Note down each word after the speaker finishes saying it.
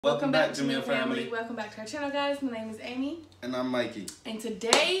Welcome back to Jamil Family. Welcome back to our channel, guys. My name is Amy. And I'm Mikey. And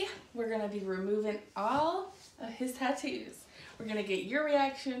today, we're going to be removing all of his tattoos. We're going to get your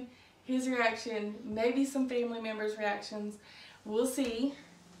reaction, his reaction, maybe some family members' reactions. We'll see.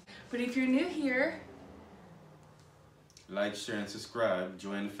 But if you're new here, like, share, and subscribe.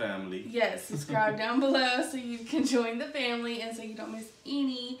 Join the family. yes, subscribe down below so you can join the family and so you don't miss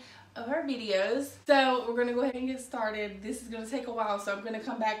any of our videos. So we're gonna go ahead and get started. This is gonna take a while, so I'm gonna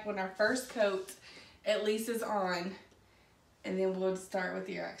come back when our first coat at least is on, and then we'll start with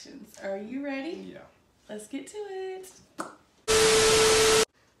the reactions. Are you ready? Yeah. Let's get to it.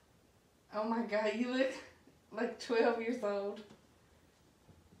 Oh my god, you look like 12 years old.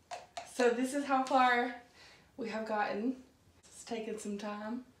 So this is how far we have gotten. It's taken some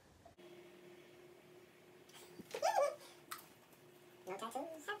time. No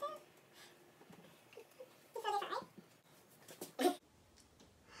tattoos out there?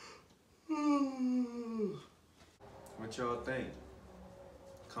 What y'all think?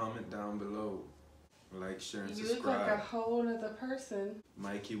 Comment down below. Like, share, and You subscribe. look like a whole other person.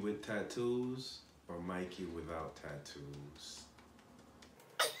 Mikey with tattoos or Mikey without tattoos?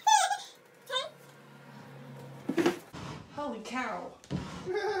 Holy cow.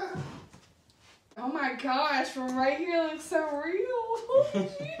 Oh my gosh, from right here it looks so real. That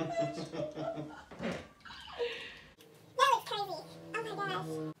looks crazy. Oh my gosh.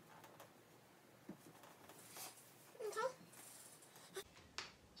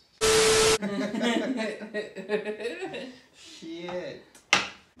 Shit.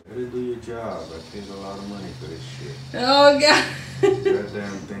 Better do your job. I paid a lot of money for this shit. Oh god. That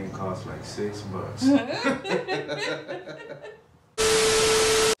damn thing cost like $6.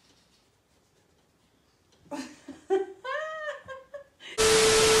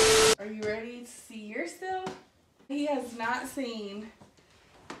 Are you ready to see yourself? He has not seen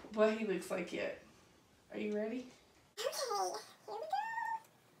what he looks like yet. Are you ready?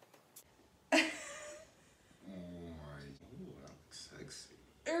 Okay, here we go. Sexy.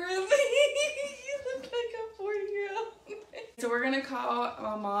 Really? You look like a 40-year-old. So we're gonna call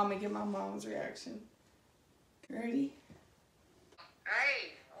my mom and get my mom's reaction. Ready?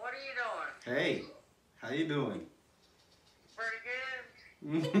 Hey, what are you doing? Hey, how you doing?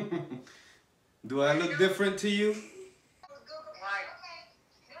 Pretty good. Do I look different to you? Like,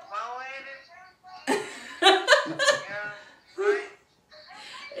 bald-headed? Yeah, right?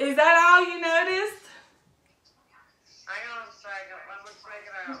 Is that all you noticed? Hang on a second, let me check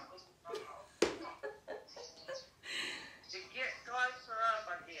it out. To get closer up, I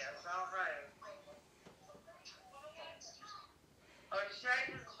guess, alright. Oh, you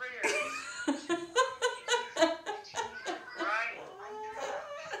shaved his beard, right?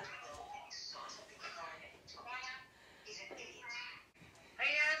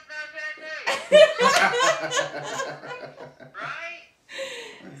 He has no tattoo. Right?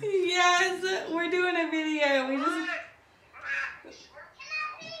 Yes, we're doing a video. We just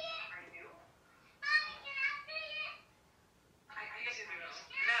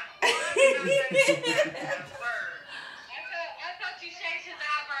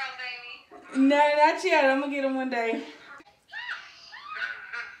no, not yet. I'm gonna get him one day.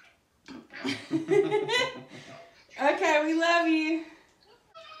 Okay, we love you.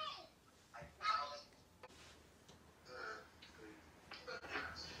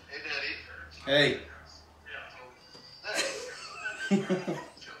 Hey. What the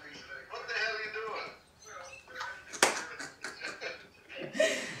hell you doing?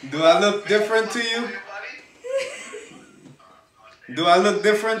 Do I look different to you? Do I look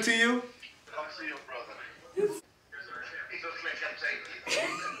different to you? Come see your brother. He looks like I'm taking.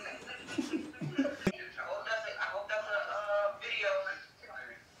 I hope that's a video.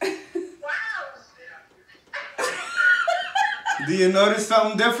 Wow. Do you notice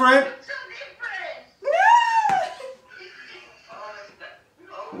something different?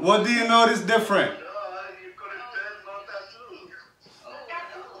 What do you notice different? You couldn't tell no tattoos.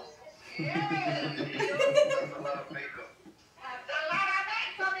 That's a lot of makeup.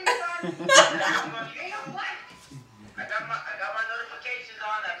 I got my notifications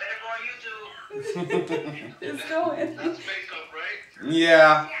on. I better go on YouTube. It's going. That's makeup, right?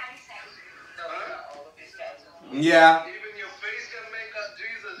 Yeah. Huh? Yeah. Even your face can make up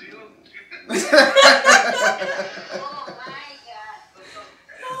Jesus. You.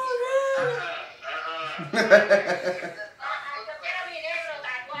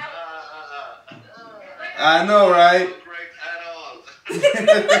 I know, right? Not great at all.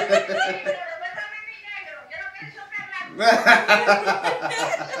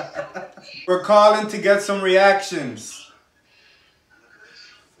 We're calling to get some reactions.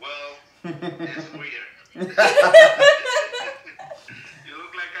 It's weird. You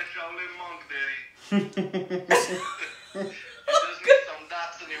look like a Shaolin monk, Daddy. You just need some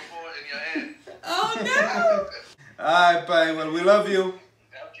dots in your forehead in your head. Oh no! Alright, Patty. Well, we love you.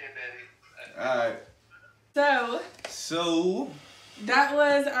 Okay, Daddy. Alright. So that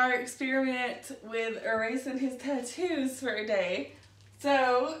was our experiment with erasing his tattoos for a day.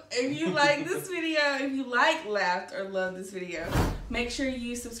 So if you like this video, if you laughed or loved this video, make sure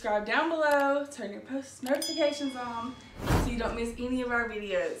you subscribe down below, turn your post notifications on so you don't miss any of our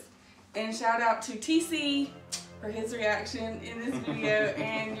videos. And shout out to TC for his reaction in this video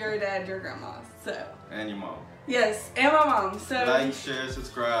and your dad, your grandma. So And your mom. yes, and my mom. So Like, share,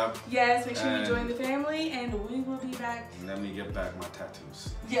 subscribe. yes, make sure you join the family and we will be back. Let me get back my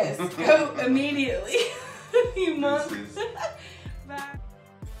tattoos. Yes, go immediately. You monk. This is- Bye.